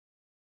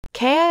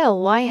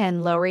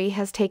Kailyn Lowry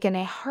has taken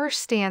a harsh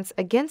stance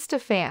against a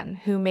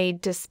fan who made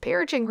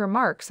disparaging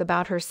remarks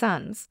about her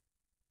sons.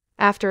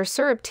 After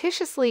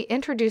surreptitiously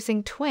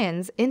introducing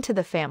twins into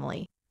the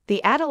family,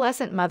 the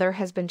adolescent mother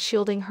has been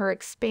shielding her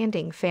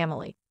expanding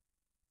family.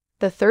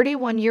 The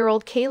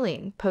 31-year-old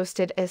Kailyn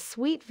posted a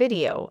sweet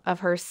video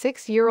of her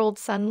 6-year-old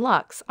son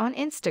Lux on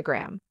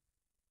Instagram.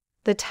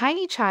 The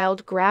tiny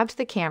child grabbed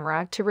the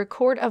camera to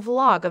record a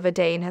vlog of a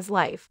day in his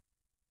life.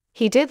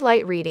 He did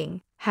light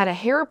reading, had a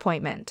hair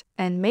appointment,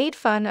 and made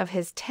fun of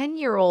his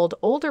 10-year-old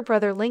older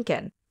brother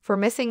Lincoln for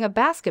missing a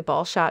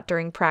basketball shot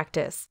during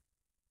practice.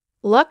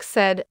 Lux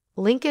said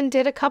Lincoln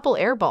did a couple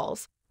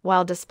airballs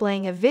while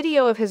displaying a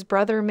video of his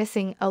brother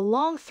missing a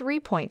long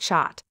three-point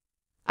shot.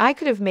 "I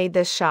could have made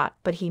this shot,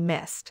 but he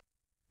missed."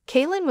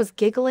 Kailyn was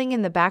giggling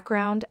in the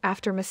background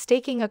after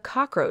mistaking a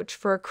cockroach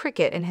for a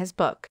cricket in his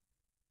book.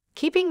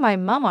 "Keeping my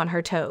mom on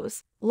her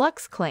toes,"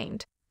 Lux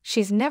claimed.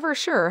 "She's never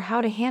sure how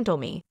to handle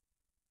me."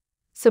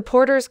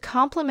 Supporters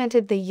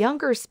complimented the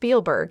younger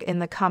Spielberg in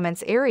the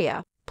comments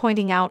area,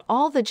 pointing out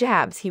all the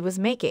jabs he was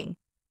making.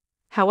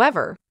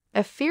 However,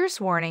 a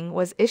fierce warning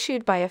was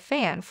issued by a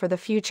fan for the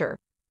future.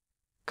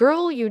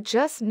 "Girl, you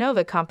just know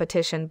the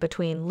competition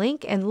between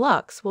Link and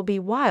Lux will be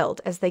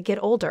wild as they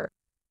get older."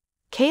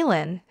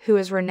 Kailyn, who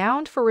is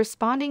renowned for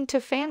responding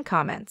to fan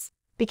comments,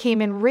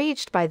 became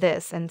enraged by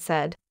this and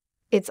said,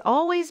 "It's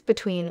always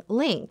between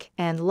Link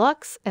and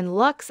Lux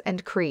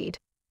and Creed.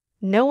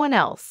 No one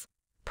else."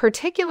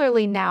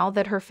 Particularly now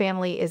that her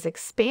family is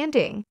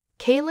expanding,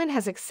 Kailyn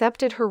has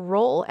accepted her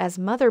role as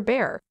Mother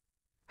Bear.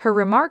 Her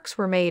remarks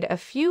were made a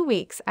few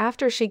weeks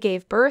after she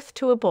gave birth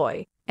to a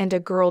boy and a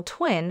girl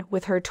twin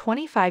with her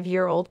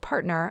 25-year-old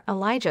partner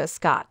Elijah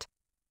Scott.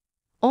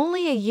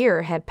 Only a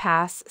year had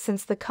passed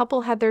since the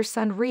couple had their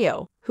son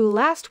Rio, who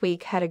last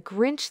week had a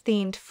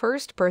Grinch-themed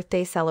first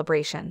birthday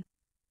celebration.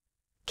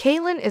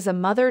 Kailyn is a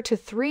mother to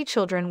 3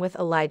 children with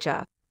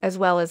Elijah, as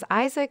well as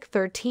Isaac,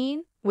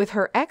 13, with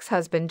her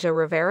ex-husband Joe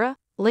Rivera,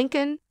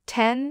 Lincoln,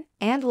 10,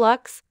 and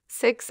Lux,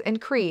 6,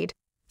 and Creed,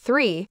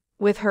 3,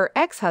 with her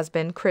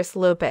ex-husband Chris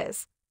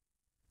Lopez.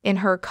 In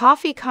her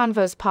Coffee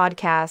Convos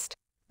podcast,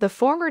 the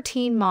former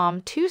Teen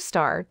Mom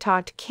 2-star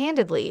talked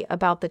candidly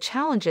about the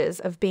challenges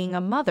of being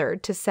a mother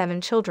to 7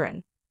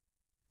 children.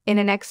 In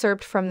an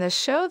excerpt from the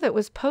show that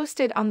was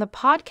posted on the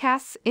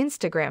podcast's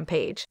Instagram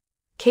page,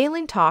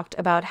 Kailyn talked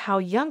about how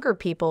younger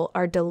people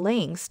are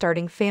delaying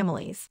starting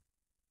families.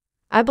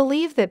 "I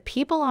believe that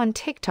people on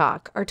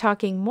TikTok are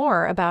talking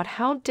more about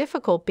how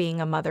difficult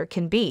being a mother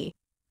can be,"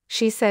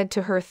 she said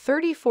to her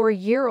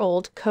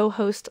 34-year-old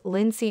co-host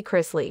Lindsay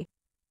Chrisley.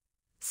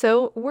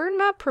 "So we're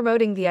not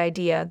promoting the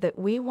idea that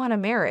we want a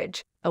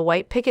marriage, a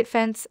white picket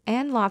fence,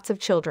 and lots of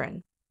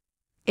children.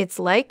 It's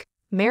like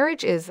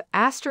marriage is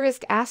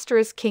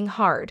 *** king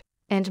hard,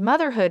 and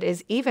motherhood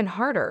is even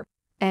harder,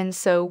 and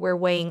so we're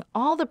weighing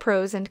all the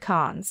pros and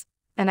cons.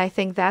 And I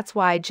think that's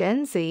why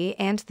Gen Z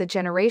and the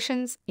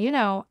generations,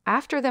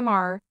 after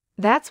them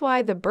that's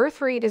why the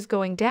birth rate is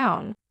going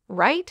down,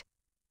 right?"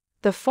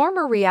 the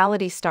former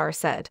reality star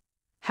said.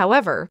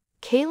 However,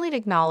 Kailyn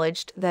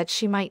acknowledged that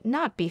she might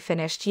not be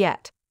finished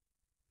yet.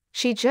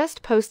 She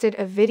just posted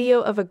a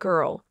video of a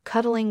girl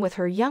cuddling with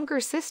her younger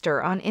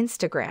sister on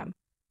Instagram.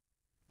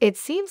 "It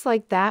seems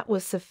like that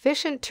was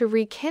sufficient to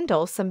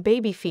rekindle some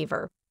baby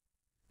fever.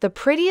 The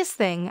prettiest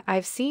thing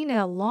I've seen in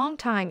a long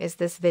time is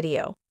this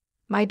video.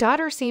 My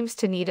daughter seems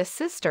to need a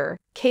sister,"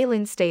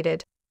 Kailyn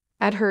stated.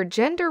 At her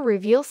gender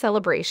reveal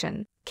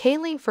celebration,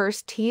 Kailyn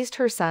first teased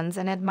her sons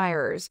and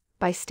admirers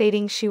by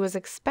stating she was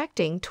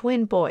expecting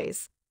twin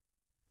boys.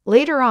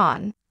 Later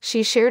on,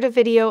 she shared a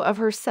video of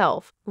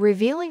herself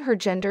revealing her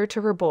gender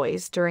to her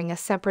boys during a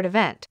separate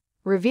event,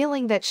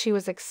 revealing that she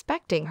was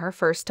expecting her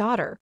first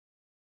daughter.